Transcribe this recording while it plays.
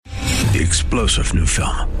The explosive new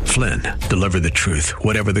film, Flynn, deliver the truth,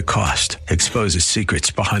 whatever the cost. Exposes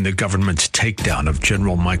secrets behind the government's takedown of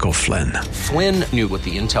General Michael Flynn. Flynn knew what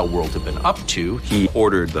the intel world had been up to. He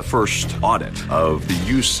ordered the first audit of the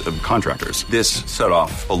use of contractors. This set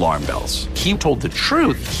off alarm bells. He told the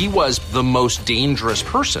truth. He was the most dangerous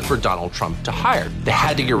person for Donald Trump to hire. They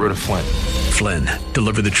had to get rid of Flynn. Flynn,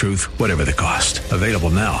 deliver the truth, whatever the cost. Available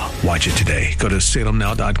now. Watch it today. Go to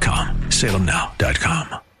salemnow.com.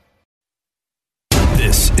 salemnow.com.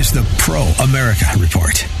 This is the Pro America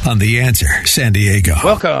Report on The Answer San Diego.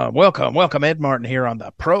 Welcome. Ed Martin here on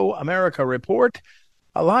the Pro America Report.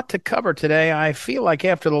 A lot to cover today. I feel like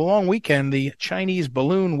after the long weekend, the Chinese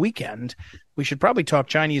balloon weekend, we should probably talk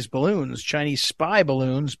Chinese balloons, Chinese spy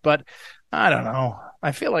balloons, but I don't know.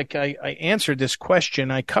 I feel like I answered this question.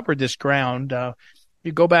 I covered this ground.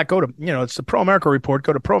 You go to, it's the Pro America Report.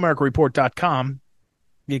 Go to proamericareport.com.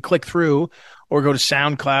 You click through or go to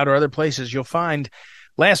SoundCloud or other places. You'll find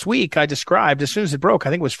last week I described, as soon as it broke, I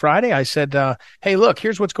think it was Friday, I said, hey, look,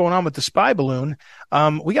 here's what's going on with the spy balloon.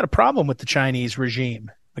 We got a problem with the Chinese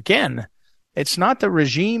regime. Again, it's not the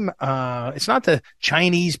regime. It's not the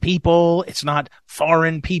Chinese people. It's not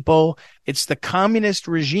foreign people. It's the communist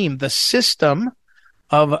regime. The system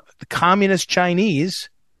of the communist Chinese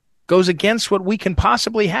goes against what we can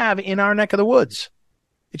possibly have in our neck of the woods.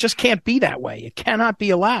 It just can't be that way. It cannot be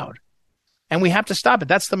allowed. And we have to stop it.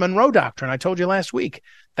 That's the Monroe Doctrine. I told you last week.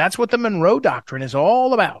 That's what the Monroe Doctrine is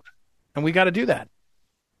all about. And we got to do that.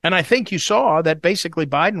 And I think you saw that basically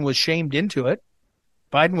Biden was shamed into it.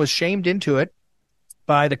 Biden was shamed into it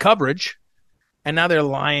by the coverage. And now they're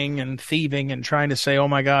lying and thieving and trying to say, oh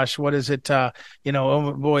my gosh, what is it? Oh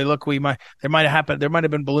boy, look, there might have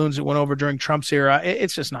been balloons that went over during Trump's era.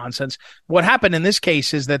 It's just nonsense. What happened in this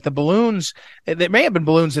case is that the balloons, there may have been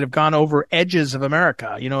balloons that have gone over edges of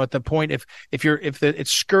America. At the point, if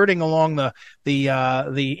it's skirting along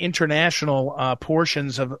the international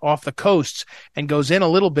portions of off the coasts and goes in a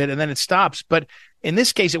little bit and then it stops. But in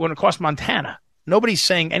this case, it went across Montana. Nobody's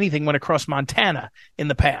saying anything went across Montana in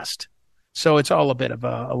the past. So it's all a bit of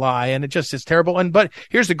a lie, and it just is terrible. But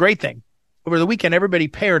here's the great thing. Over the weekend, everybody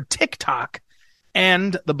paired TikTok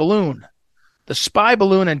and the balloon, the spy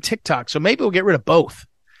balloon and TikTok. So maybe we'll get rid of both.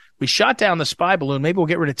 We shot down the spy balloon. Maybe we'll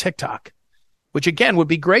get rid of TikTok, which again would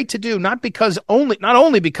be great to do, not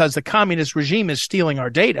only because the communist regime is stealing our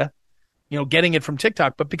data, getting it from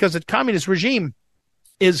TikTok, but because the communist regime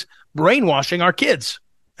is brainwashing our kids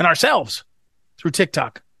and ourselves through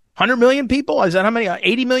TikTok. 100 million people? Is that how many?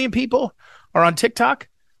 80 million people are on TikTok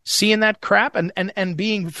seeing that crap and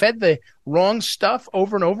being fed the wrong stuff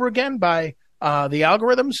over and over again by the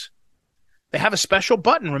algorithms. They have a special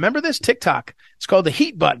button. Remember this? TikTok. It's called the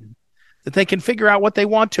heat button that they can figure out what they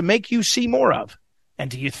want to make you see more of.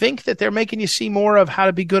 And do you think that they're making you see more of how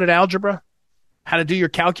to be good at algebra, how to do your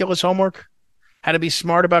calculus homework, how to be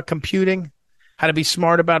smart about computing, how to be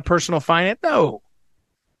smart about personal finance? No.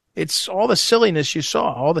 It's all the silliness you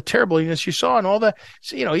saw, all the terribleness you saw, and all the,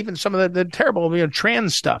 even some of the terrible,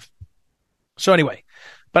 trans stuff. So anyway,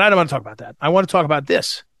 but I don't want to talk about that. I want to talk about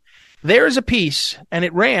this. There is a piece, and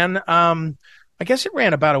it ran, I guess it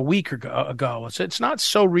ran about a week ago. It's not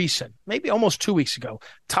so recent, maybe almost 2 weeks ago.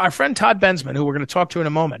 Our friend Todd Bensman, who we're going to talk to in a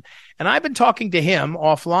moment, and I've been talking to him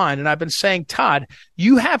offline, and I've been saying, Todd,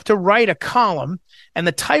 you have to write a column, and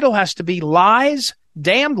the title has to be Lies,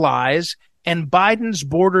 Damned Lies, and Biden's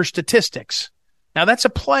border statistics. Now that's a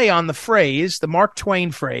play on the phrase, the Mark Twain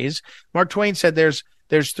phrase. Mark Twain said there's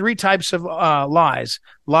three types of lies: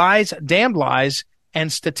 damned lies,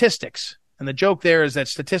 and statistics. And the joke there is that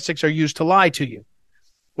statistics are used to lie to you.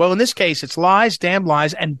 Well, in this case, it's lies, damned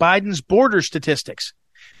lies, and Biden's border statistics.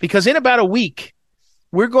 Because in about a week,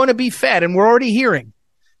 we're going to be fed, and we're already hearing.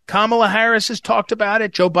 Kamala Harris has talked about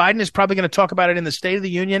it. Joe Biden is probably going to talk about it in the State of the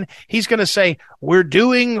Union. He's going to say, we're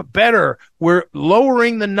doing better. We're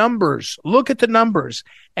lowering the numbers. Look at the numbers.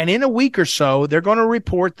 And in a week or so, they're going to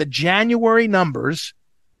report the January numbers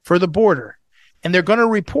for the border. And they're going to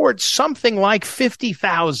report something like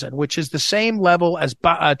 50,000, which is the same level as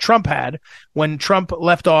Trump had when Trump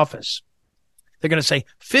left office. They're going to say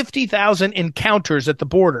 50,000 encounters at the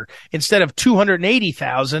border instead of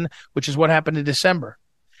 280,000, which is what happened in December.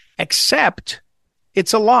 Except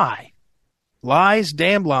it's a lie. Lies,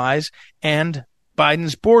 damned lies, and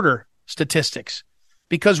Biden's border statistics.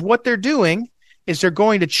 Because what they're doing is they're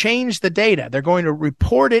going to change the data. They're going to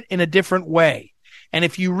report it in a different way. And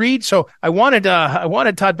if you read, so I wanted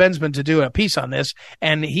Todd Bensman to do a piece on this,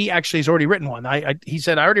 and he actually has already written one. He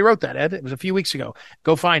said, I already wrote that, Ed. It was a few weeks ago.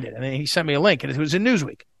 Go find it. And then he sent me a link, and it was in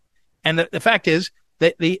Newsweek. And the fact is,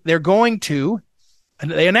 that they're going to,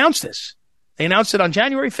 and they announced this. They announced it on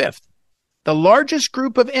January 5th. the largest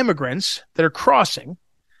group of immigrants that are crossing,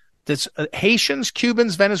 that's Haitians,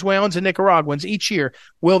 Cubans, Venezuelans, and Nicaraguans each year,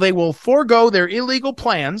 they will forego their illegal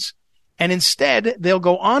plans, and instead they'll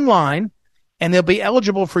go online and they'll be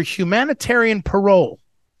eligible for humanitarian parole.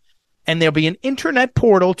 And there'll be an internet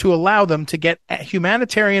portal to allow them to get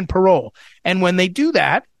humanitarian parole. And when they do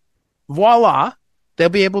that, voila, they'll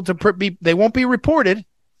be able to they won't be reported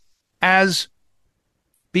as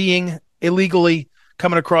being illegally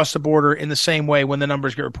coming across the border in the same way when the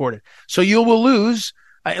numbers get reported. So you will lose,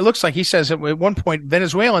 it looks like he says at one point,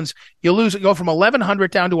 Venezuelans, go from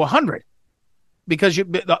 1,100 down to 100 because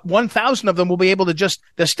 1,000 of them will be able to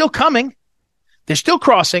they're still coming. They're still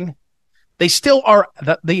crossing. They still are,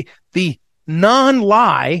 the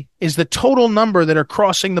non-lie is the total number that are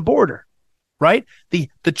crossing the border, right? The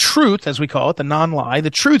truth, as we call it, the non-lie, the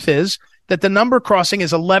truth is that the number crossing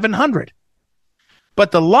is 1,100. But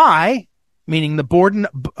the lie, meaning the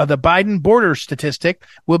Biden border statistic,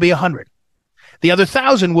 will be 100. The other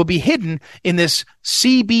 1,000 will be hidden in this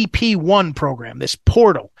CBP-1 program, this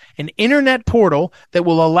portal, an internet portal that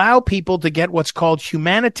will allow people to get what's called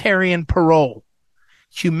humanitarian parole.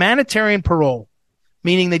 Humanitarian parole,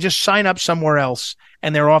 meaning they just sign up somewhere else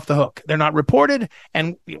and they're off the hook. They're not reported.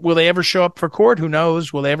 And will they ever show up for court? Who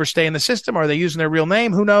knows? Will they ever stay in the system? Are they using their real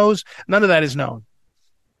name? Who knows? None of that is known.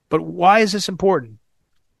 But why is this important?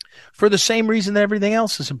 For the same reason that everything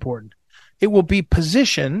else is important. It will be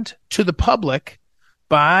positioned to the public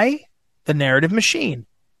by the narrative machine.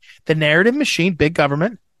 The narrative machine, big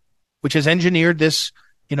government, which has engineered this,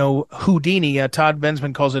 Houdini, Todd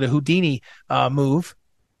Bensman calls it a Houdini move.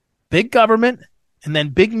 Big government and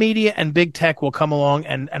then big media and big tech will come along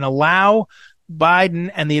and allow Biden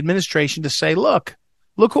and the administration to say, look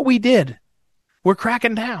what we did. We're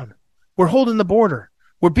cracking down. We're holding the border.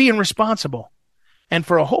 We're being responsible. And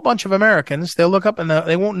for a whole bunch of Americans, they'll look up and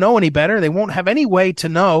they won't know any better. They won't have any way to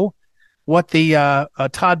know what the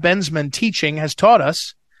Todd Bensman teaching has taught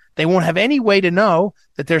us. They won't have any way to know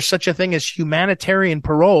that there's such a thing as humanitarian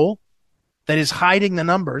parole that is hiding the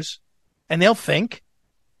numbers. And they'll think,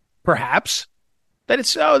 perhaps, that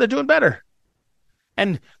they're doing better.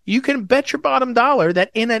 And you can bet your bottom dollar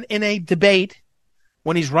that in a debate,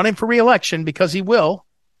 when he's running for re-election, because he will,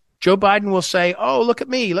 Joe Biden will say, oh, look at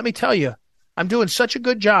me. Let me tell you, I'm doing such a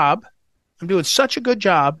good job. That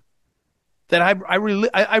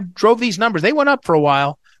I drove these numbers. They went up for a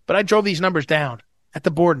while, but I drove these numbers down at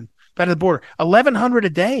the border. 1,100 a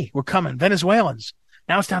day were coming, Venezuelans.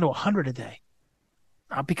 Now it's down to 100 a day.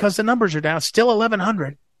 Not because the numbers are down. It's still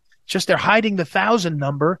 1,100. Just they're hiding the 1,000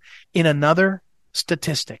 number in another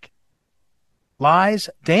statistic. Lies,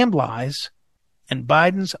 damned lies, and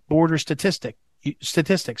Biden's border statistics.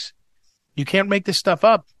 You can't make this stuff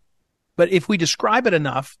up. But if we describe it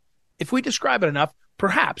enough, perhaps, if we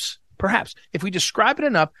describe it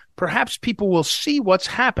enough, perhaps people will see what's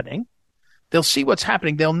happening. They'll see what's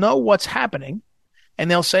happening. They'll know what's happening.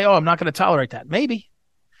 And they'll say, oh, I'm not going to tolerate that. Maybe.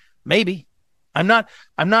 I'm not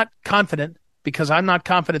confident, because I'm not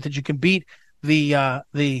confident that you can beat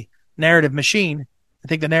the narrative machine. I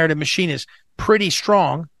think the narrative machine is pretty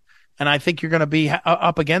strong, and I think you're going to be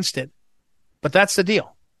up against it. But that's the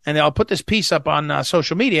deal. And I'll put this piece up on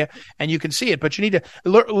social media, and you can see it. But you need to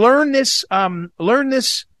learn this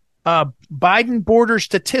Biden border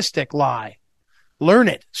statistic lie. Learn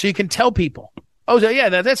it so you can tell people, oh, yeah,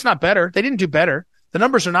 that's not better. They didn't do better. The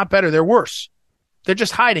numbers are not better. They're worse. They're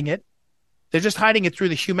just hiding it. They're just hiding it through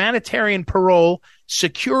the humanitarian parole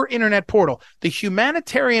secure internet portal. The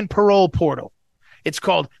humanitarian parole portal. It's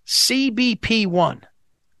called CBP-1.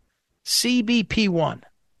 CBP-1.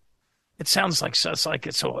 It sounds like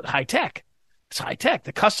it's so high tech. It's high tech.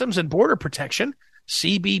 The Customs and Border Protection,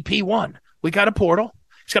 CBP-1. We got a portal.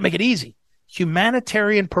 It's got to make it easy.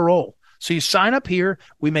 Humanitarian parole. So you sign up here.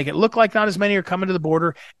 We make it look like not as many are coming to the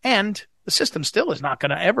border, and the system still is not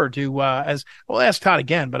going to ever do as well. Ask Todd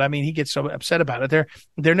again, but I mean, he gets so upset about it.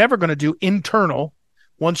 They're never going to do internal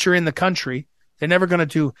once you're in the country. They're never going to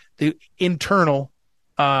do the internal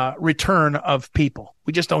return of people.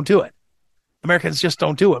 We just don't do it. Americans just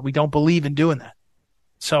don't do it. We don't believe in doing that.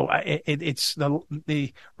 So it's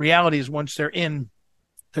the reality is once they're in,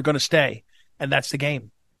 they're going to stay, and that's the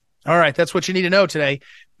game. All right, that's what you need to know today.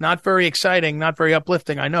 Not very exciting, not very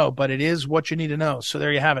uplifting, I know, but it is what you need to know. So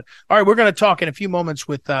there you have it. All right, we're going to talk in a few moments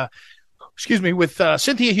with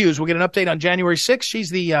Cynthia Hughes. We'll get an update on January 6th.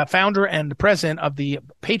 She's the founder and the president of the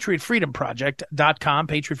PatriotFreedomProject.com,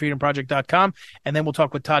 PatriotFreedomProject.com. And then we'll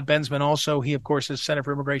talk with Todd Bensman also. He, of course, is Center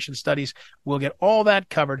for Immigration Studies. We'll get all that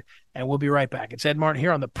covered, and we'll be right back. It's Ed Martin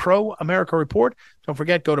here on the Pro America Report. Don't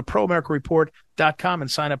forget, go to ProAmericaReport.com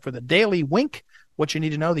and sign up for the Daily Wink, What You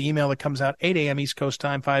Need to Know, the email that comes out 8 a.m. East Coast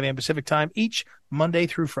time, 5 a.m. Pacific time, each Monday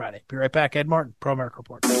through Friday. Be right back. Ed Martin, Pro America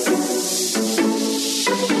Report.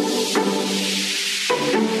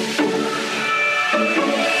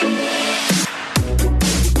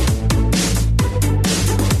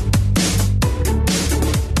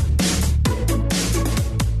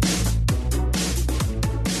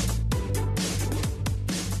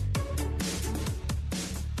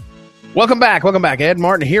 Welcome back. Ed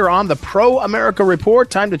Martin here on the Pro America Report.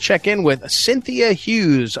 Time to check in with Cynthia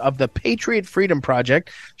Hughes of the Patriot Freedom Project.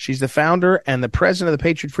 She's the founder and the president of the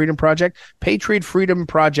Patriot Freedom Project,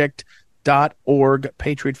 patriotfreedomproject.org,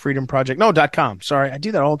 patriotfreedomproject, .com. Sorry, I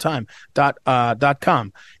do that all the time,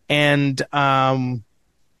 .com. And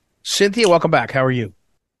Cynthia, welcome back. How are you?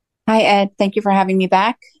 Hi, Ed. Thank you for having me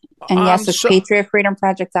back. And yes, it's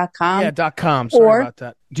patriotfreedomproject.com. Yeah, .com. Sorry about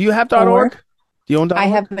that. Do you have .org? Do you own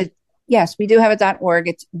 .org? Yes, we do have a .org.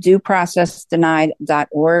 It's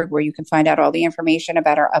dueprocessdenied.org, where you can find out all the information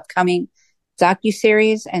about our upcoming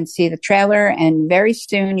docuseries and see the trailer. And very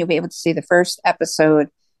soon you'll be able to see the first episode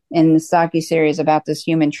in this docuseries about this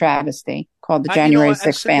human travesty called the January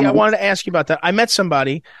 6th family. I wanted to ask you about that. I met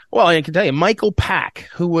somebody, well, I can tell you, Michael Pack,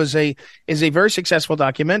 who is a very successful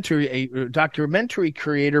documentary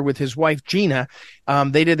creator with his wife, Gina.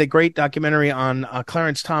 They did a great documentary on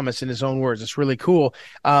Clarence Thomas, in his own words. It's really cool.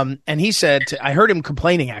 And he said, I heard him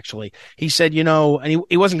complaining, actually. He said, and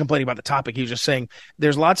he wasn't complaining about the topic. He was just saying,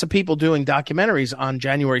 there's lots of people doing documentaries on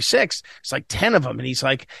January 6th. It's like 10 of them. And he's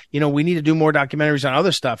like, we need to do more documentaries on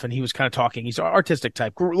other stuff. And he was kind of talking. He's an artistic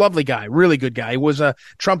type, lovely guy, really good guy. He was a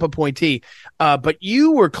Trump appointee. But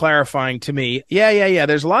you were clarifying to me, yeah.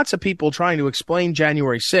 There's lots of people trying to explain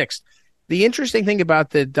January 6th. The interesting thing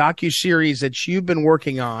about the docuseries that you've been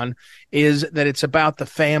working on is that it's about the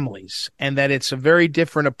families, and that it's a very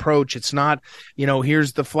different approach. It's not,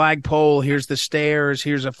 here's the flagpole, here's the stairs,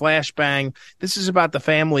 here's a flashbang. This is about the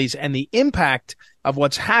families and the impact of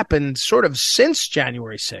what's happened sort of since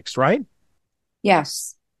January 6th, right?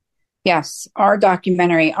 Yes. Our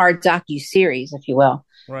documentary, our docuseries, if you will,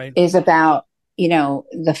 right, is about,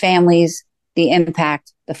 the families, the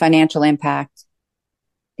impact, the financial impact,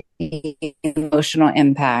 the emotional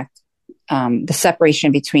impact, the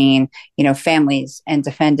separation between, families and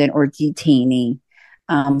defendant or detainee,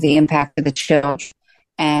 the impact of the children,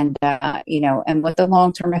 and, and what the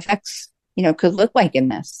long-term effects, could look like in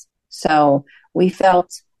this. So we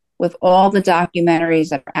felt with all the documentaries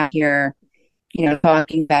that are out here,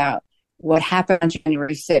 talking about what happened on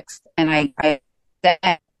January 6th, and I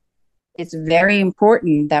said it's very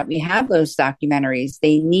important that we have those documentaries.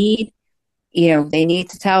 They need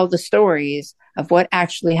to tell the stories of what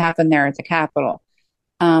actually happened there at the Capitol.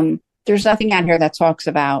 There's nothing out here that talks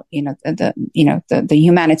about, the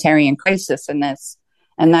humanitarian crisis in this,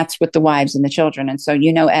 and that's with the wives and the children. And so,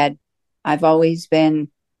 Ed, I've always been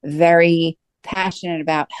very passionate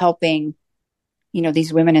about helping,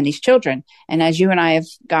 these women and these children. And as you and I have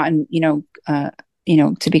gotten,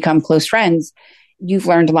 to become close friends, you've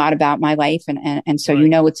learned a lot about my life. And so,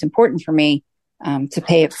 right, it's important for me to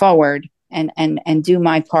pay it forward and do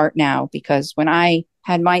my part now, because when I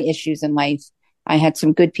had my issues in life, I had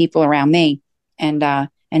some good people around me. And now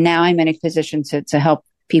I'm in a position to help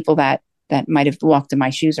people that might have walked in my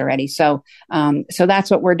shoes already. So that's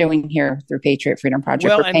what we're doing here through Patriot Freedom Project.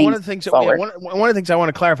 Well, and one of the things one of the things I want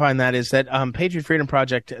to clarify in that is that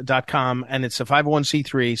patriotfreedomproject.com, and it's a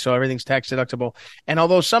 501c3, so everything's tax deductible. And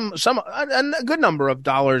although a good number of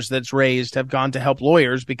dollars that's raised have gone to help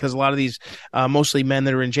lawyers, because a lot of these mostly men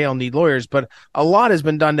that are in jail need lawyers, but a lot has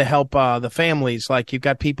been done to help the families. Like, you've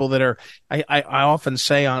got people that are, I often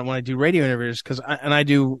say when I do radio interviews, and I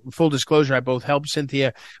do, full disclosure, I both help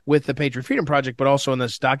Cynthia with the Patriot Freedom Project, but also in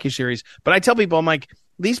this docuseries. But I tell people, I'm like,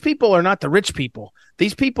 these people are not the rich people.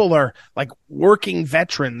 These people are like working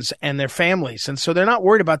veterans and their families. And so they're not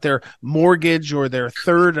worried about their mortgage or their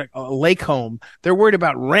third lake home. They're worried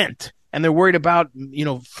about rent. And they're worried about,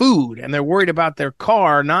 food, and they're worried about their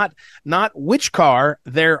car, not which car,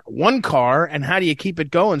 their one car, and how do you keep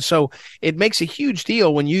it going? So it makes a huge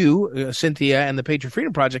deal when you, Cynthia, and the Patriot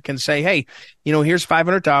Freedom Project can say, hey, here's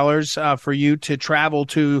 $500 for you to travel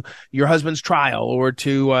to your husband's trial, or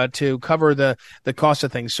to cover the cost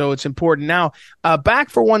of things. So it's important. Now, back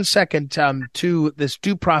for 1 second to this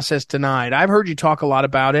due process denied. I've heard you talk a lot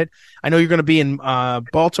about it. I know you're going to be in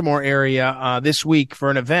Baltimore area this week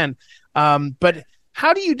for an event. But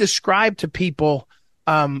how do you describe to people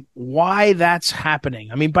why that's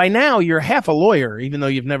happening? I mean, by now you're half a lawyer, even though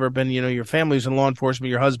you've never been, your family's in law enforcement,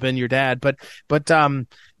 your husband, your dad. But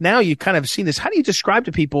now you kind of seen this. How do you describe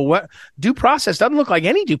to people what due process doesn't look like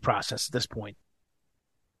any due process at this point?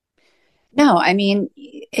 No, I mean,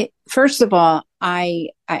 first of all,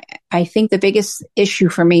 I think the biggest issue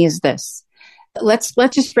for me is this. Let's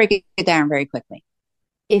just break it down very quickly.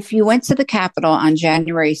 If you went to the Capitol on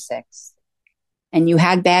January 6th and you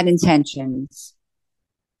had bad intentions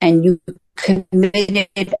and you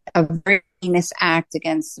committed a very heinous act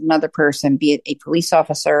against another person, be it a police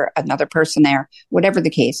officer, another person there, whatever the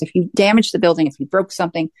case, if you damaged the building, if you broke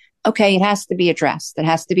something, okay, it has to be addressed. It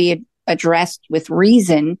has to be addressed with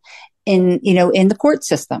reason in the court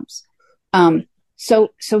systems. So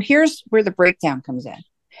here's where the breakdown comes in.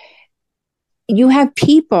 You have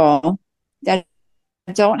people that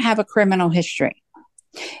don't have a criminal history.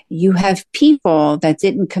 You have people that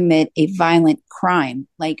didn't commit a violent crime,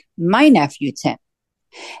 like my nephew, Tim.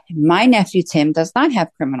 My nephew, Tim, does not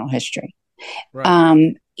have criminal history.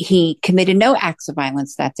 Right. He committed no acts of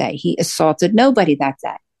violence that day. He assaulted nobody that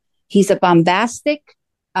day. He's a bombastic,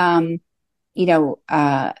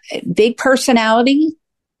 big personality,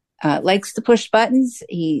 likes to push buttons.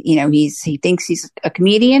 He thinks he's a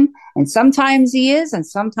comedian, and sometimes he is, and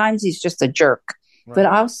sometimes he's just a jerk. Right. But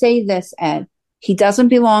I'll say this, Ed, he doesn't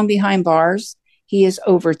belong behind bars. He is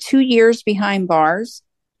over 2 years behind bars.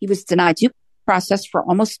 He was denied due process for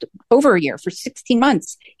almost over a year, for 16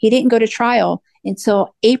 months. He didn't go to trial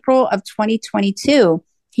until April of 2022.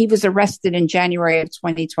 He was arrested in January of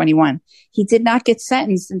 2021. He did not get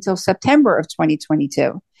sentenced until September of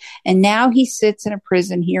 2022. And now he sits in a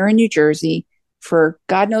prison here in New Jersey for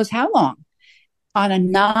God knows how long on a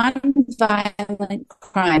non-violent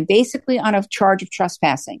crime, basically on a charge of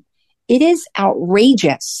trespassing. It is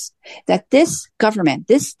outrageous that this government,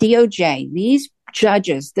 this DOJ, these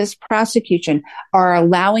judges, this prosecution are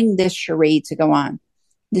allowing this charade to go on.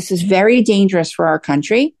 This is very dangerous for our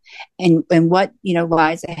country and what,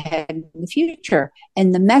 lies ahead in the future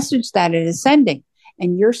and the message that it is sending.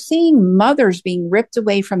 And you're seeing mothers being ripped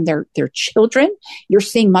away from their children. You're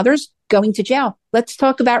seeing mothers going to jail. Let's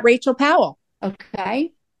talk about Rachel Powell.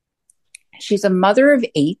 Okay. She's a mother of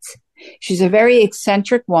 8. She's a very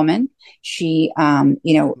eccentric woman. She,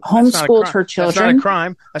 homeschooled her children. That's not a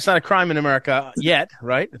crime. That's not a crime in America yet,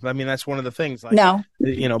 right? I mean, that's one of the things. Like, no,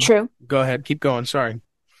 true. Go ahead. Keep going. Sorry.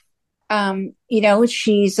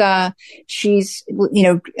 She's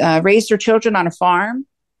raised her children on a farm,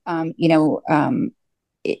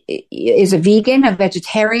 is a vegan, a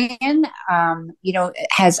vegetarian,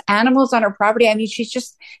 has animals on her property. I mean,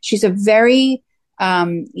 she's a very,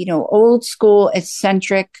 old school,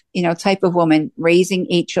 eccentric, type of woman, raising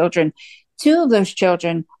 8 children. 2 of those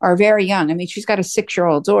children are very young. I mean, she's got a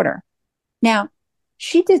 6-year-old daughter. Now,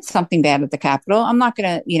 she did something bad at the Capitol. I'm not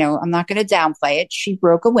gonna downplay it. She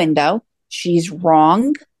broke a window. She's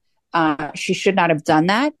wrong. She should not have done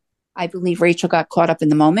that. I believe Rachel got caught up in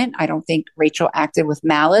the moment. I don't think Rachel acted with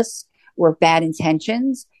malice or bad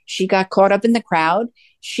intentions. She got caught up in the crowd.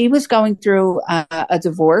 She was going through a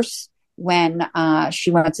divorce when she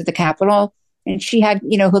went to the Capitol, and she had,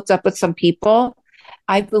 hooked up with some people.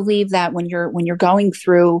 I believe that when you're going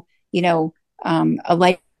through, a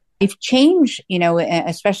life change,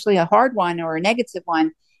 especially a hard one or a negative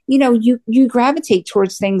one, you gravitate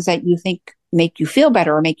towards things that you think make you feel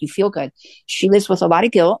better or make you feel good. She lives with a lot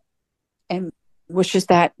of guilt and wishes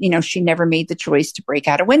that, she never made the choice to break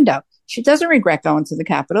out a window. She doesn't regret going to the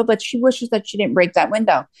Capitol, but she wishes that she didn't break that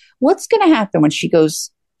window. What's going to happen when she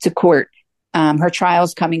goes to court? Her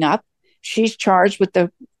trial's coming up. She's charged with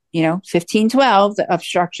the, 1512, the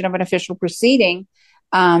obstruction of an official proceeding.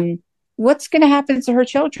 What's going to happen to her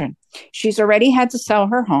children? She's already had to sell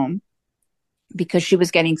her home because she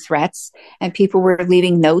was getting threats and people were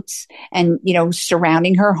leaving notes and,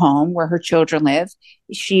 surrounding her home where her children live.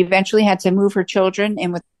 She eventually had to move her children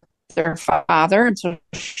in with their father until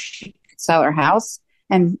she could sell her house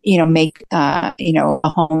and, make, a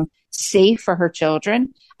home safe for her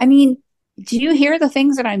children. I mean, do you hear the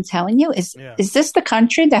things that I'm telling you? Is this the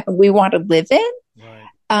country that we want to live in?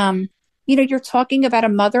 Right. You're talking about a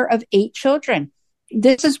mother of 8 children.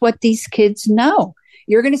 This is what these kids know.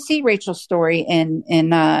 You're going to see Rachel's story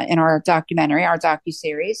in our documentary, our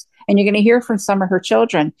docuseries, and you're going to hear from some of her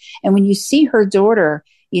children. And when you see her daughter,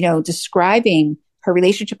 describing her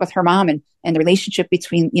relationship with her mom and the relationship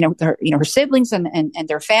between, her siblings and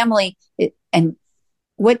their family, and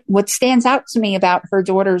what stands out to me about her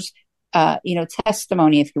daughter's,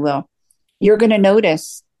 testimony, if you will, you're going to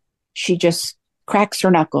notice she just cracks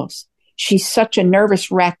her knuckles. She's such a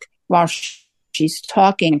nervous wreck while she's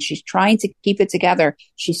talking and she's trying to keep it together.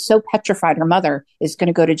 She's so petrified her mother is going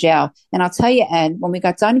to go to jail. And I'll tell you, Ed, when we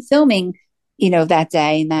got done filming, that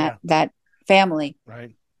day and that family,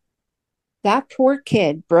 right, that poor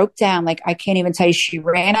kid broke down. Like, I can't even tell you, she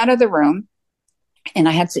ran out of the room. And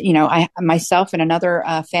I had to, myself and another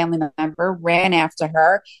family member ran after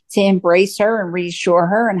her to embrace her and reassure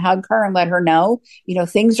her and hug her and let her know,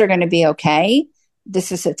 things are going to be okay.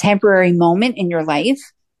 This is a temporary moment in your life.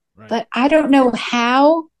 Right. But I don't know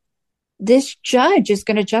how this judge is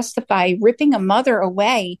going to justify ripping a mother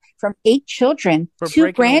away from 8 children,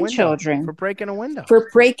 2 grandchildren. For breaking a window. For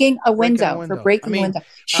breaking a window.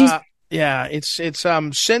 She's... Yeah, it's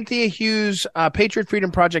Cynthia Hughes,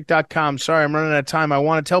 patriotfreedomproject.com. Sorry, I'm running out of time. I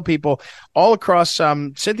want to tell people all across,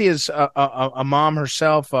 Cynthia's a mom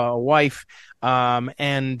herself, a wife,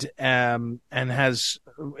 and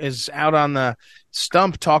is out on the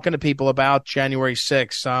stump talking to people about January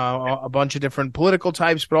 6th, a bunch of different political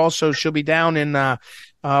types, but also she'll be down in Towson,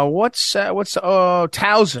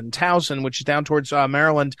 which is down towards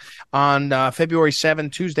Maryland, on February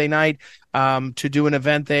 7th, Tuesday night, to do an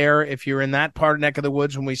event there. If you're in that neck of the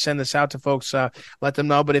woods, when we send this out to folks, let them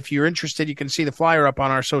know. But if you're interested, you can see the flyer up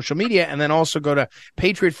on our social media, and then also go to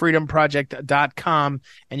patriotfreedomproject.com,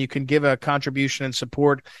 and you can give a contribution and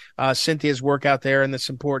support Cynthia's work out there. And it's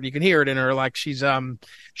important. You can hear it in her, like she's in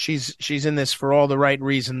this for all the right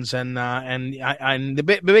reasons. And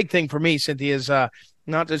the big thing for me, Cynthia, is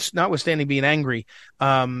notwithstanding being angry,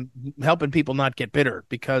 helping people not get bitter,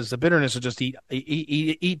 because the bitterness will just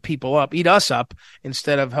eat people up, eat us up,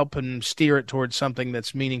 instead of helping steer it towards something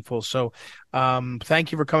that's meaningful. So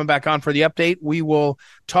thank you for coming back on for the update. We will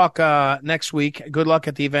talk next week. Good luck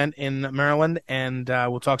at the event in Maryland, and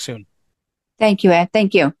we'll talk soon. Thank you, Ed.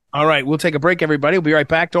 Thank you. All right. We'll take a break, everybody. We'll be right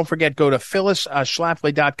back. Don't forget, go to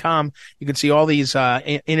phyllisschlafly.com. You can see all these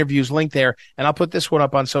interviews linked there. And I'll put this one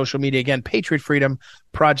up on social media. Again,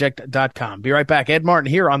 patriotfreedomproject.com. Be right back. Ed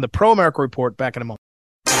Martin here on the Pro America Report. Back in a moment.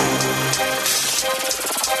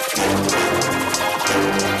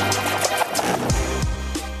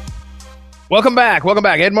 Welcome back.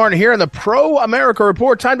 Ed Martin here on the Pro America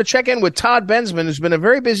Report. Time to check in with Todd Bensman, who's been a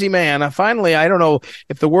very busy man. Finally, I don't know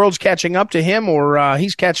if the world's catching up to him or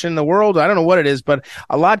he's catching the world. I don't know what it is, but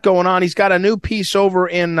a lot going on. He's got a new piece over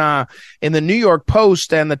in the New York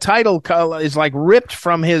Post, and the title is like ripped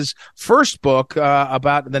from his first book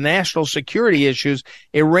about the national security issues.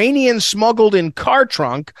 Iranian smuggled in car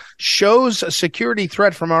trunk shows a security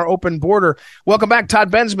threat from our open border. Welcome back,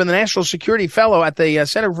 Todd Bensman, the National Security Fellow at the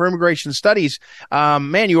Center for Immigration Studies.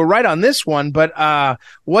 Man, you were right on this one, but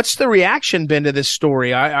what's the reaction been to this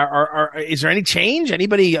story? Is there any change?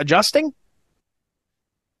 Anybody adjusting?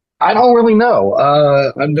 I don't really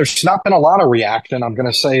know. There's not been a lot of reaction. I'm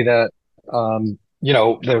going to say that,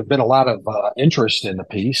 there's been a lot of interest in the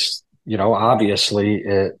piece. Obviously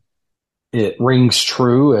it rings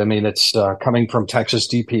true. I mean, it's coming from Texas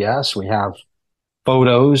DPS. We have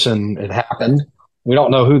photos, and it happened. We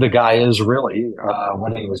don't know who the guy is really,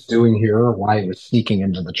 what he was doing here, why he was sneaking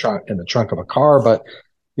into the trunk of a car. But,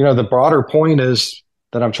 the broader point is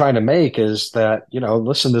that I'm trying to make is that,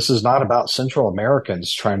 listen, this is not about Central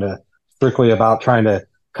Americans strictly about trying to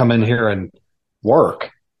come in here and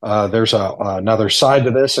work. There's another side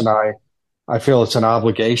to this, and I feel it's an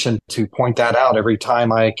obligation to point that out every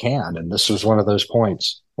time I can. And this was one of those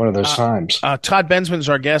points. One of those times. Todd Bensman's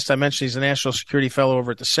our guest. I mentioned he's a National Security Fellow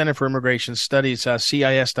over at the Center for Immigration Studies,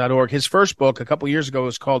 CIS.org. His first book a couple years ago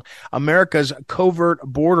was called America's Covert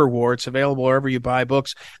Border War. It's available wherever you buy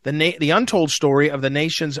books. The untold story of the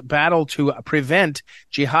nation's battle to prevent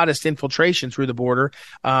jihadist infiltration through the border.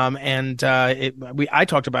 I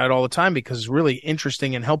talked about it all the time because it's a really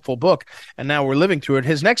interesting and helpful book. And now we're living through it.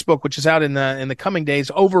 His next book, which is out in the coming days,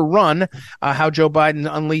 Overrun, How Joe Biden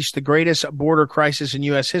Unleashed the Greatest Border Crisis in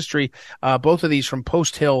U.S. History, both of these from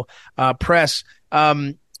Post Hill Press.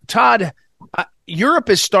 Todd, Europe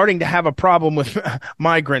is starting to have a problem with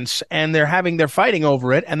migrants, and they're fighting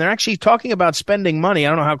over it, and they're actually talking about spending money. I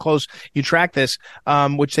don't know how close you track this,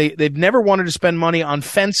 which they've never wanted to spend money on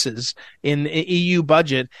fences in the EU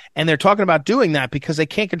budget, and they're talking about doing that because they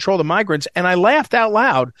can't control the migrants. And I laughed out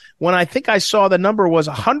loud when I think I saw the number was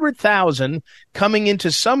 100,000 coming into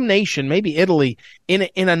some nation, maybe Italy, in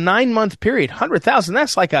a 9-month period. 100,000.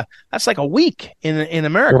 That's like a week in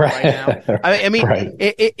America right now. I mean, right.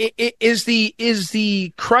 Is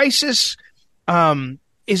the crisis,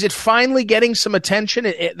 is it finally getting some attention?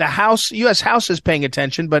 The U.S. House is paying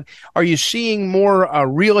attention, but are you seeing more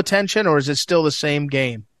real attention, or is it still the same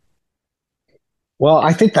game? Well,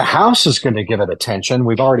 I think the House is going to give it attention.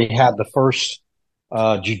 We've already had the first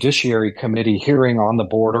Judiciary Committee hearing on the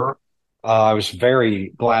border. I was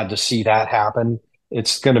very glad to see that happen.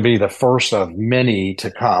 It's going to be the first of many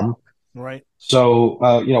to come. Right.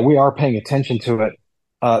 So, we are paying attention to it.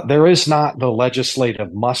 There is not the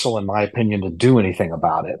legislative muscle, in my opinion, to do anything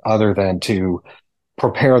about it other than to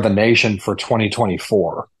prepare the nation for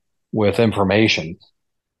 2024 with information.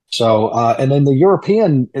 So, and in the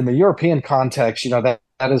European context, that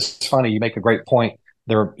is funny. You make a great point.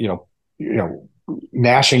 They're,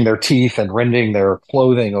 gnashing their teeth and rending their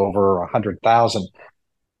clothing over 100,000.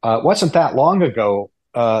 Wasn't that long ago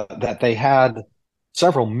that they had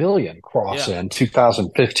several million cross in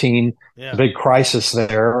 2015, a big crisis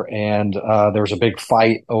there. And there was a big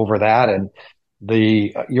fight over that. And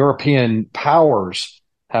the European powers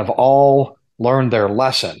have all learned their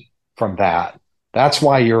lesson from that. That's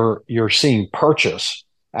why you're seeing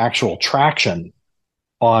actual traction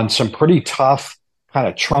on some pretty tough kind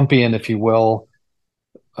of Trumpian, if you will,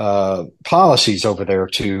 policies over there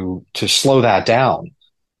to slow that down.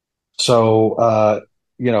 So,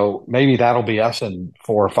 maybe that'll be us in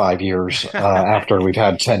 4 or 5 years after we've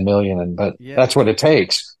had 10 million. But that's what it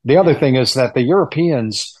takes. The other thing is that the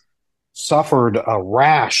Europeans suffered a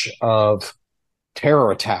rash of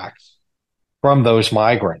terror attacks from those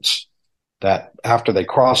migrants that after they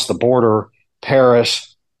crossed the border,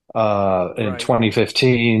 Paris in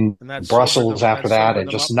 2015, Brussels after that, and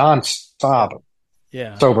just nonstop.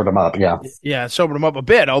 Yeah. Sobered them up. Yeah. Yeah. Sobered them up a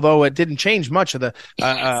bit, although it didn't change much of the,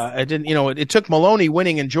 it didn't, it took Maloney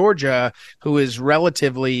winning in Georgia, who is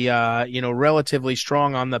relatively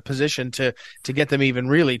strong on the position to get them even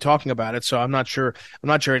really talking about it. So I'm not sure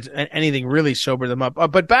it's anything really sobered them up.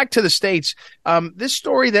 But back to the States, this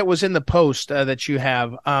story that was in the Post that you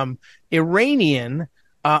have, Iranian,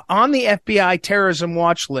 on the FBI terrorism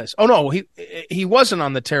watch list. Oh no, he wasn't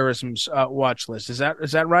on the terrorism's watch list. Is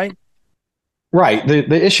that right? Right.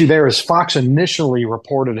 The issue there is Fox initially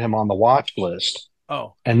reported him on the watch list.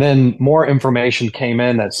 Oh. And then more information came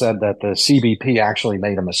in that said that the CBP actually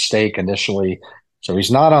made a mistake initially. So he's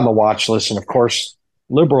not on the watch list. And of course,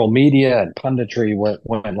 liberal media and punditry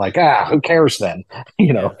went like, who cares then?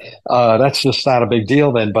 That's just not a big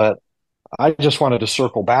deal then. But I just wanted to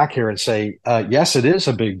circle back here and say, yes, it is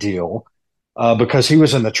a big deal because he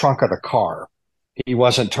was in the trunk of the car. He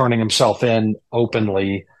wasn't turning himself in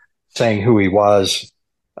openly, saying who he was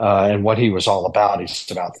and what he was all about. He's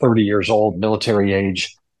about 30 years old, military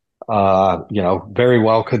age, very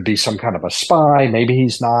well could be some kind of a spy. Maybe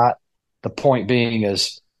he's not. The point being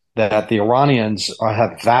is that the Iranians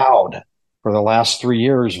have vowed for the last 3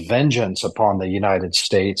 years vengeance upon the United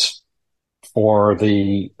States for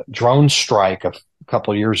the drone strike a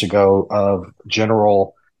couple of years ago of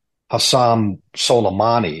General Hassan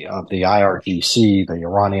Soleimani of the IRGC, the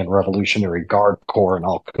Iranian Revolutionary Guard Corps in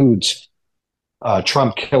Al-Quds.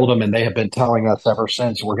 Trump killed him, and they have been telling us ever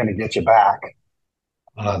since, we're going to get you back.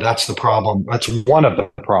 That's the problem. That's one of the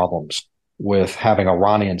problems with having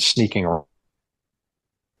Iranians sneaking around.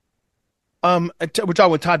 We're talking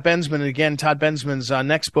with Todd Bensman, and again, Todd Bensman's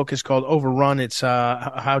next book is called Overrun. It's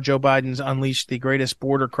how Joe Biden's unleashed the greatest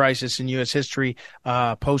border crisis in U.S. history.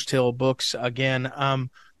 Post Hill Books again.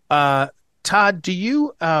 Todd, do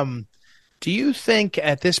you think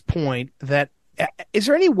at this point that is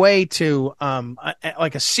there any way to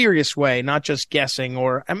like a serious way, not just guessing,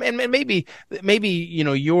 or and maybe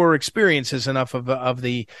your experience is enough of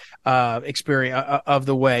the experience of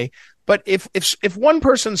the way, but if one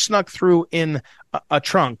person snuck through in a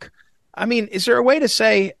trunk, I mean, is there a way to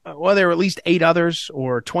say, well, there are at least 8 others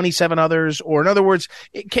or 27 others? Or in other words,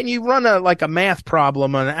 can you run a math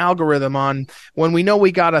problem, an algorithm on when we know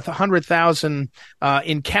we got 100,000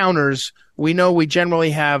 encounters, we know we generally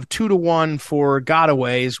have 2 to 1 for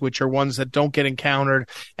gotaways, which are ones that don't get encountered.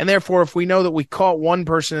 And therefore, if we know that we caught one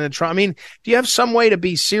person in a trunk, I mean, do you have some way to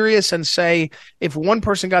be serious and say, if one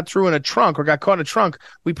person got through in a trunk or got caught in a trunk,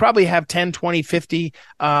 we probably have 10, 20, 50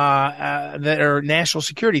 that are national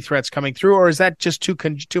security threats coming through? Or is that just too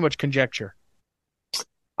much conjecture?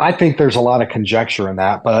 I think there's a lot of conjecture in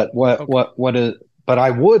that, but but I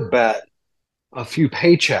would bet a few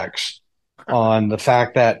paychecks on the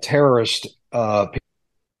fact that terrorist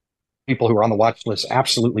people who are on the watch list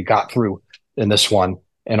absolutely got through in this one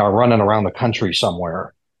and are running around the country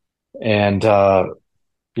somewhere. And,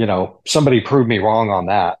 somebody proved me wrong on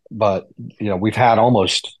that. But, we've had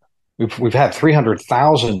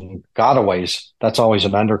 300,000 gotaways. That's always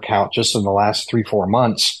an undercount just in the last 3-4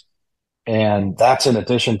 months. And that's in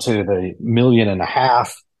addition to the 1.5 million,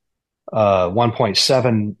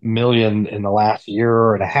 1.7 million in the last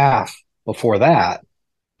year and a half before that.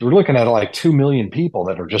 We're looking at like 2 million people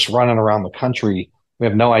that are just running around the country. We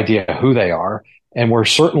have no idea who they are. And we're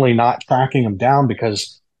certainly not tracking them down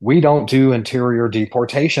because we don't do interior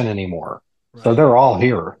deportation anymore. Right. So they're all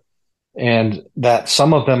here. And that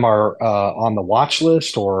some of them are on the watch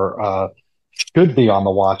list or should be on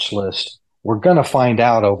the watch list, we're going to find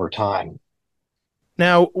out over time.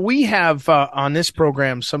 Now, we have on this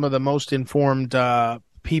program some of the most informed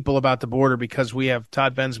people about the border because we have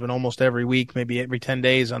Todd Bensman almost every week, maybe every 10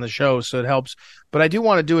 days on the show, so it helps. But I do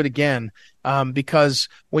want to do it again because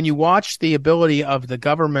when you watch the ability of the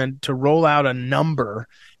government to roll out a number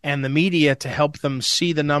and the media to help them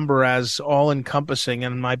see the number as all-encompassing,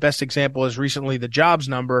 and my best example is recently the jobs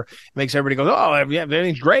number. It makes everybody go, oh, yeah,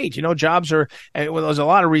 everything's great. You know, jobs are – well, there's a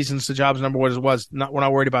lot of reasons the jobs number was. We're not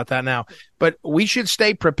worried about that now. But we should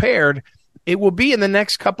stay prepared. It will be in the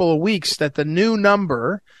next couple of weeks that the new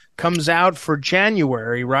number comes out for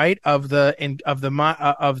January, right?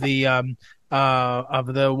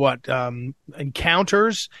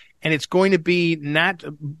 Encounters, and it's going to be not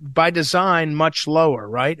by design much lower,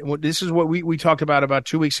 right? This is what we talked about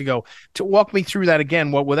 2 weeks ago. To walk me through that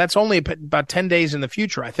again, well, that's only about 10 days in the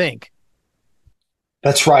future, I think.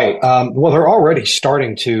 That's right. Well, they're already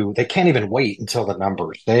starting to. They can't even wait until the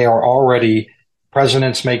numbers. They are already.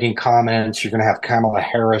 President's making comments. You're going to have Kamala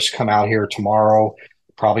Harris come out here tomorrow,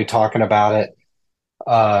 probably talking about it.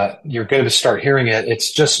 You're going to start hearing it.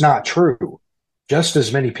 It's just not true. Just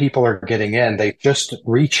as many people are getting in. They just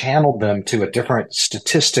rechanneled them to a different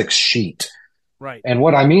statistics sheet. Right. And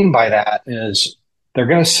what I mean by that is they're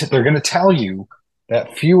going to tell you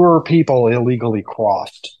that fewer people illegally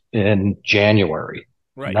crossed in January.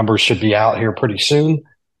 Right. Numbers should be out here pretty soon.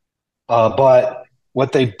 But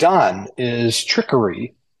what they've done is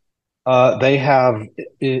trickery. They have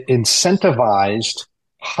incentivized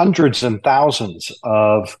hundreds and thousands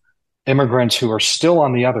of immigrants who are still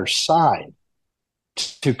on the other side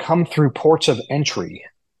to come through ports of entry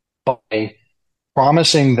by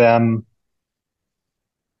promising them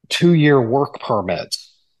 2-year work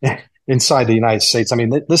permits inside the United States. I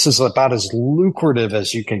mean, this is about as lucrative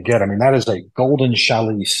as you can get. I mean, that is a golden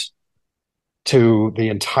chalice to the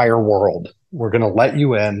entire world. We're going to let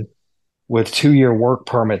you in with 2-year work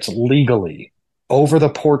permits legally over the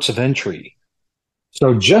ports of entry.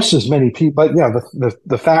 So just as many people, but yeah,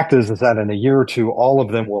 the fact is that in a year or two, all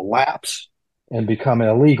of them will lapse and become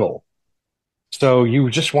illegal. So you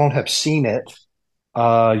just won't have seen it.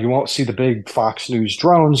 You won't see the big Fox News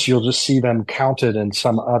drones. You'll just see them counted in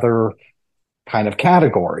some other kind of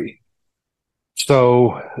category.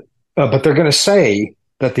 So, but they're going to say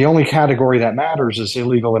that the only category that matters is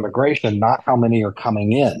illegal immigration, not how many are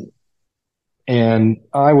coming in. And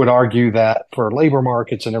I would argue that for labor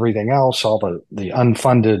markets and everything else, all the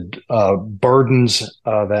unfunded burdens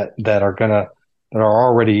that are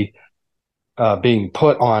already being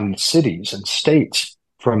put on cities and states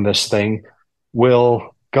from this thing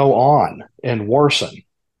will go on and worsen.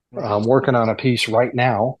 I'm working on a piece right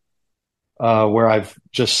now where I've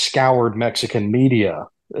just scoured Mexican media.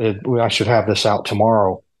 I should have this out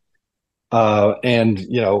tomorrow. And,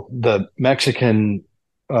 you know, the Mexican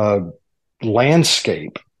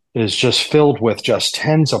landscape is just filled with just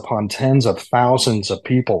tens upon tens of thousands of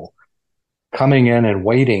people coming in and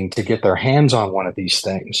waiting to get their hands on one of these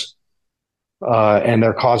things. And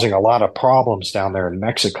they're causing a lot of problems down there in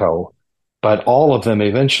Mexico. But all of them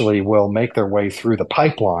eventually will make their way through the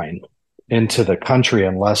pipeline into the country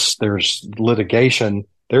unless there's litigation.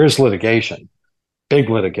 There is litigation. Big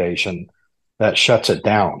litigation that shuts it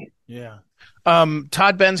down. Yeah.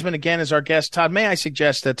 Todd Bensman again is our guest. Todd, may I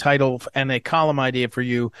suggest a title and a column idea for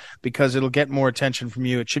you because it'll get more attention from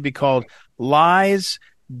you. It should be called Lies,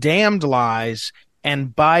 Damned Lies,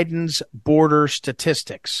 and Biden's Border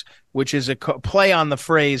Statistics, which is a play on the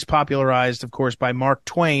phrase popularized, of course, by Mark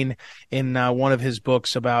Twain in one of his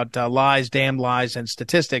books about lies, damned lies, and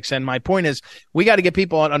statistics. And my point is, we got to get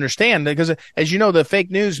people to understand because, as you know, the fake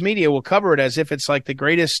news media will cover it as if it's like the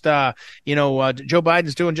greatest, Joe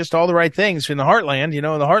Biden's doing just all the right things in the heartland. You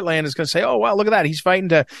know, the heartland is going to say, oh, wow, look at that. He's fighting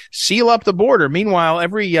to seal up the border. Meanwhile,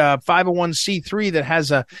 every 501c3 that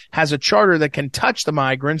has a charter that can touch the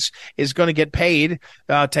migrants is going to get paid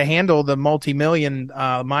to handle the multi-million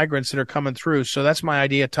migrants that are coming through. So that's my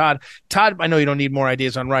idea, Todd. Todd, I know you don't need more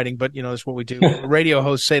ideas on writing, but you know that's what we do. Radio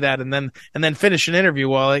hosts say that and then finish an interview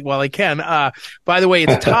while they can. By the way,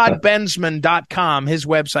 it's toddbensman.com, his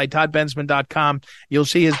website, toddbensman.com. You'll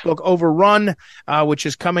see his book Overrun, which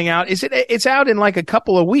is coming out. It's out in like a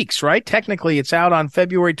couple of weeks, right? Technically, it's out on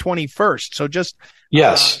February 21st. So just 2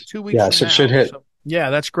 weeks. Yes, from it now. should hit. So,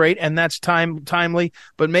 yeah, that's great, and that's timely.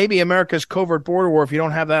 But maybe America's Covert Border War, if you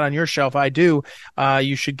don't have that on your shelf, I do.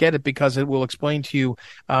 You should get it because it will explain to you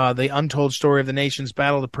the untold story of the nation's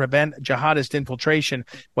battle to prevent jihadist infiltration.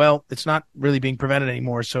 Well, it's not really being prevented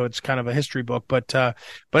anymore, so it's kind of a history book. But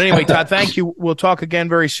anyway, Todd, thank you. We'll talk again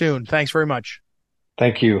very soon. Thanks very much.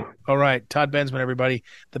 Thank you. All right. Todd Bensman, everybody.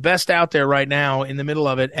 The best out there right now in the middle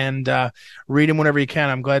of it. And read him whenever you can.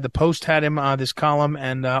 I'm glad the Post had him, this column,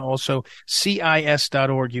 and also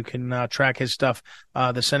CIS.org. You can track his stuff.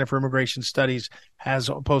 The Center for Immigration Studies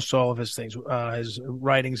posts all of his things, his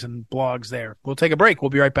writings and blogs there. We'll take a break. We'll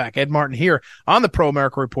be right back. Ed Martin here on the Pro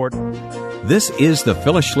America Report. This is the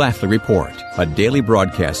Phyllis Schlafly Report, a daily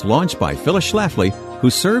broadcast launched by Phyllis Schlafly, who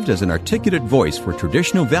served as an articulate voice for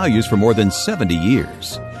traditional values for more than 70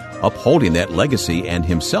 years. Upholding that legacy and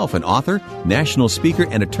himself an author, national speaker,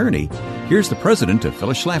 and attorney, here's the president of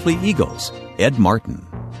Phyllis Schlafly Eagles, Ed Martin.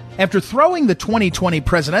 After throwing the 2020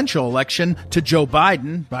 presidential election to Joe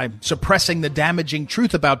Biden by suppressing the damaging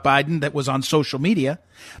truth about Biden that was on social media,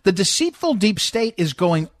 the deceitful deep state is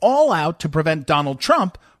going all out to prevent Donald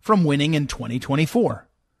Trump from winning in 2024.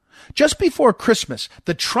 Just before Christmas,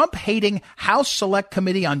 the Trump-hating House Select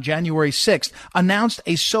Committee on January 6th announced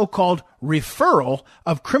a so-called referral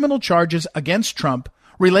of criminal charges against Trump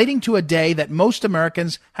relating to a day that most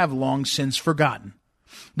Americans have long since forgotten.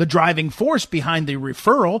 The driving force behind the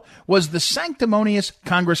referral was the sanctimonious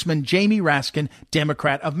Congressman Jamie Raskin,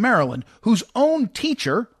 Democrat of Maryland, whose own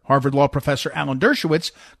teacher, Harvard Law professor Alan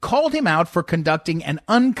Dershowitz, called him out for conducting an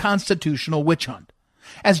unconstitutional witch hunt.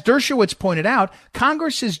 As Dershowitz pointed out,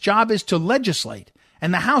 Congress's job is to legislate,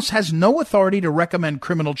 and the House has no authority to recommend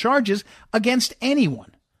criminal charges against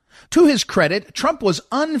anyone. To his credit, Trump was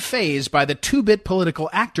unfazed by the two-bit political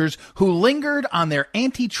actors who lingered on their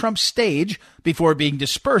anti-Trump stage before being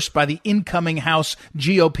dispersed by the incoming House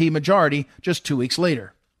GOP majority just 2 weeks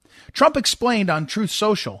later. Trump explained on Truth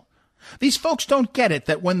Social, "These folks don't get it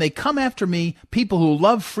that when they come after me, people who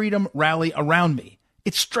love freedom rally around me.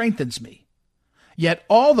 It strengthens me." Yet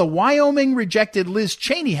all the Wyoming-rejected Liz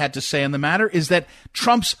Cheney had to say on the matter is that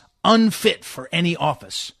Trump's unfit for any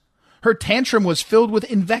office. Her tantrum was filled with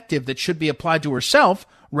invective that should be applied to herself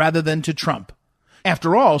rather than to Trump.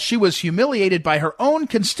 After all, she was humiliated by her own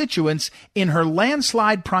constituents in her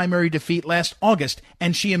landslide primary defeat last August,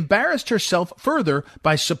 and she embarrassed herself further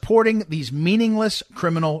by supporting these meaningless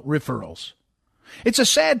criminal referrals. It's a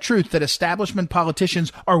sad truth that establishment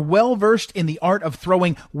politicians are well versed in the art of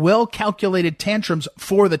throwing well-calculated tantrums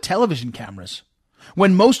for the television cameras.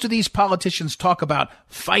 When most of these politicians talk about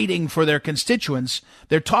fighting for their constituents,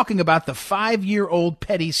 they're talking about the 5-year-old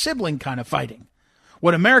petty sibling kind of fighting.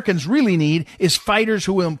 What Americans really need is fighters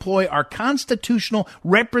who will employ our constitutional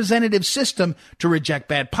representative system to reject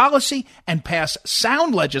bad policy and pass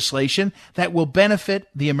sound legislation that will benefit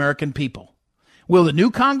the American people. Will the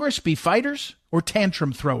new Congress be fighters or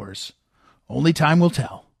tantrum throwers? Only time will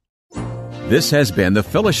tell. This has been the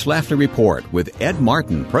Phyllis Schlafly Report with Ed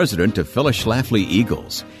Martin, president of Phyllis Schlafly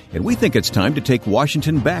Eagles. And we think it's time to take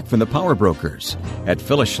Washington back from the power brokers. At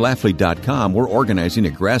phyllisschlafly.com, we're organizing a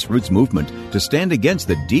grassroots movement to stand against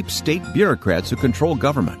the deep state bureaucrats who control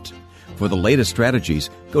government. For the latest strategies,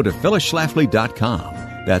 go to phyllisschlafly.com.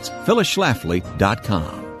 That's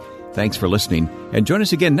phyllisschlafly.com. Thanks for listening, and join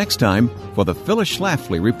us again next time for the Phyllis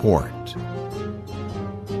Schlafly Report.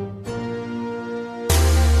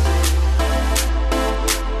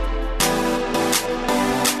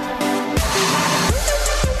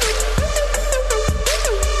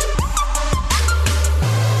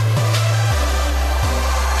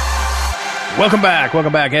 Welcome back.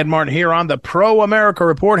 Welcome back. Ed Martin here on the Pro America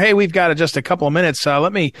Report. Hey, we've got just a couple of minutes.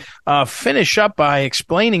 Let me finish up by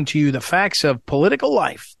explaining to you the facts of political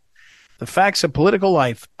life. The facts of political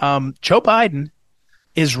life. Joe Biden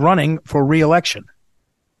is running for re-election.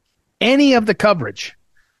 Any of the coverage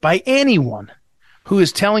by anyone who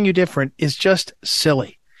is telling you different is just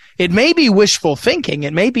silly. It may be wishful thinking.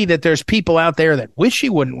 It may be that there's people out there that wish he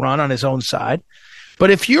wouldn't run on his own side.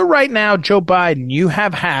 But if you're right now Joe Biden, you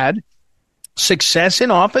have had success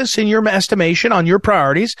in office, in your estimation, on your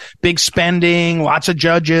priorities, big spending, lots of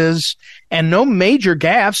judges, and no major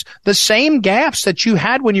gaffes. The same gaffes that you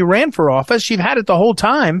had when you ran for office, you've had it the whole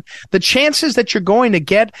time. The chances that you're going to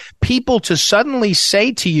get people to suddenly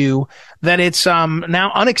say to you that it's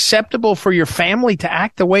now unacceptable for your family to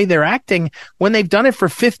act the way they're acting when they've done it for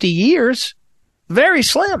 50 years, very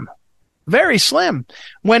slim. Very slim.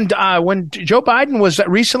 When Joe Biden was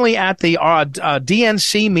recently at the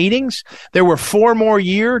DNC meetings, there were 4 more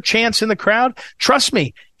year chants in the crowd. Trust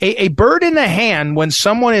me, a bird in the hand when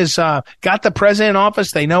someone is got the president in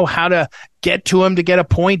office, they know how to get to him to get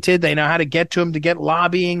appointed. They know how to get to him to get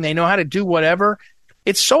lobbying. They know how to do whatever.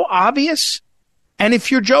 It's so obvious. And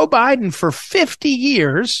if you're Joe Biden for 50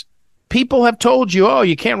 years, people have told you, oh,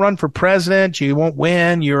 you can't run for president. You won't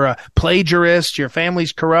win. You're a plagiarist. Your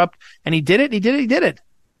family's corrupt. And he did it.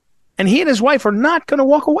 And he and his wife are not going to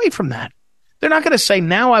walk away from that. They're not going to say,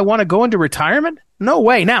 now I want to go into retirement. No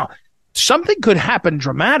way. Now, something could happen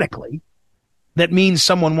dramatically that means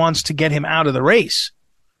someone wants to get him out of the race.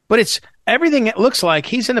 But it's everything. It looks like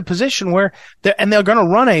he's in a position where they're going to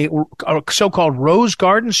run a so-called Rose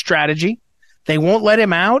Garden strategy. They won't let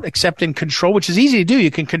him out except in control, which is easy to do.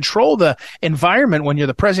 You can control the environment when you're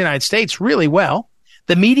the president of the United States really well.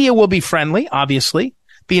 The media will be friendly, obviously.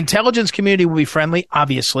 The intelligence community will be friendly,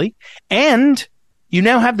 obviously. And you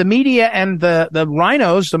now have the media and the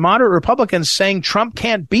rhinos, the moderate Republicans, saying Trump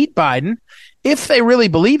can't beat Biden. If they really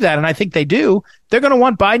believe that, and I think they do, they're going to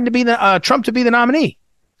want Biden to be Trump to be the nominee.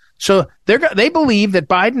 So they believe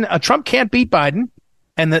that Trump can't beat Biden,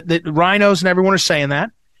 and that the rhinos and everyone are saying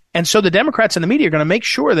that. And so the Democrats and the media are going to make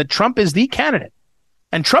sure that Trump is the candidate,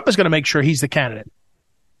 and Trump is going to make sure he's the candidate.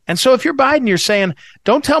 And so if you're Biden, you're saying,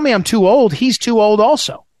 don't tell me I'm too old. He's too old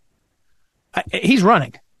also. He's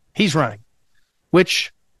running,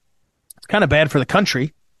 which is kind of bad for the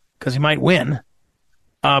country because he might win.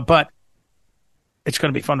 But it's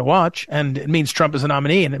going to be fun to watch, and it means Trump is a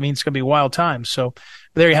nominee, and it means it's going to be wild times. So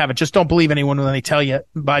there you have it. Just don't believe anyone when they tell you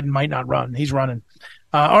Biden might not run. He's running.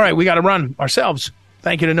 All right, we got to run ourselves.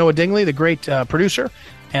 Thank you to Noah Dingley, the great producer,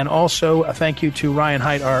 and also a thank you to Ryan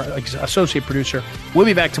Haidt, our associate producer. We'll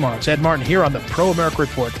be back tomorrow. It's Ed Martin here on the Pro America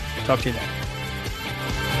Report. Talk to you then.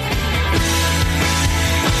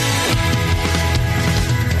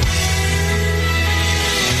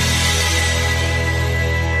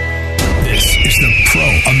 This is the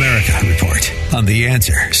Pro America Report on The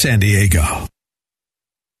Answer San Diego.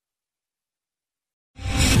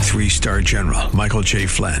 3-star General Michael J.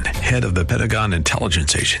 Flynn, head of the Pentagon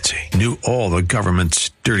Intelligence Agency, knew all the government's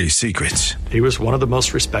dirty secrets. He was one of the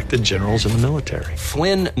most respected generals in the military.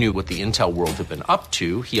 Flynn knew what the intel world had been up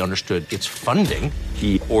to. He understood its funding.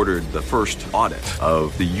 He ordered the first audit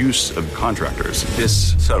of the use of contractors.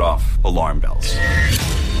 This set off alarm bells.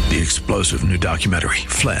 The explosive new documentary,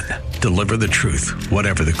 Flynn, Deliver the Truth,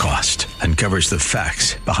 Whatever the Cost, uncovers the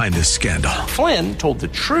facts behind this scandal. Flynn told the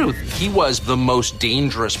truth. He was the most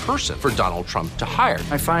dangerous person for Donald Trump to hire.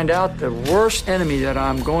 I find out the worst enemy that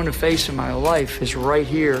I'm going to face in my life is right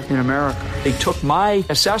here in America. They took my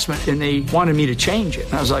assessment and they wanted me to change it.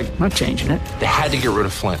 And I was like, I'm not changing it. They had to get rid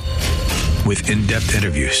of Flynn. With in-depth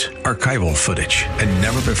interviews, archival footage, and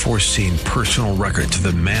never-before-seen personal records of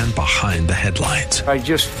the man behind the headlines. I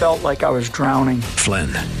just felt like I was drowning. Flynn,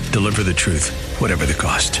 Deliver the Truth, Whatever the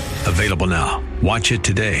Cost. Available now. Watch it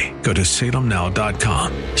today. Go to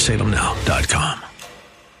salemnow.com. salemnow.com.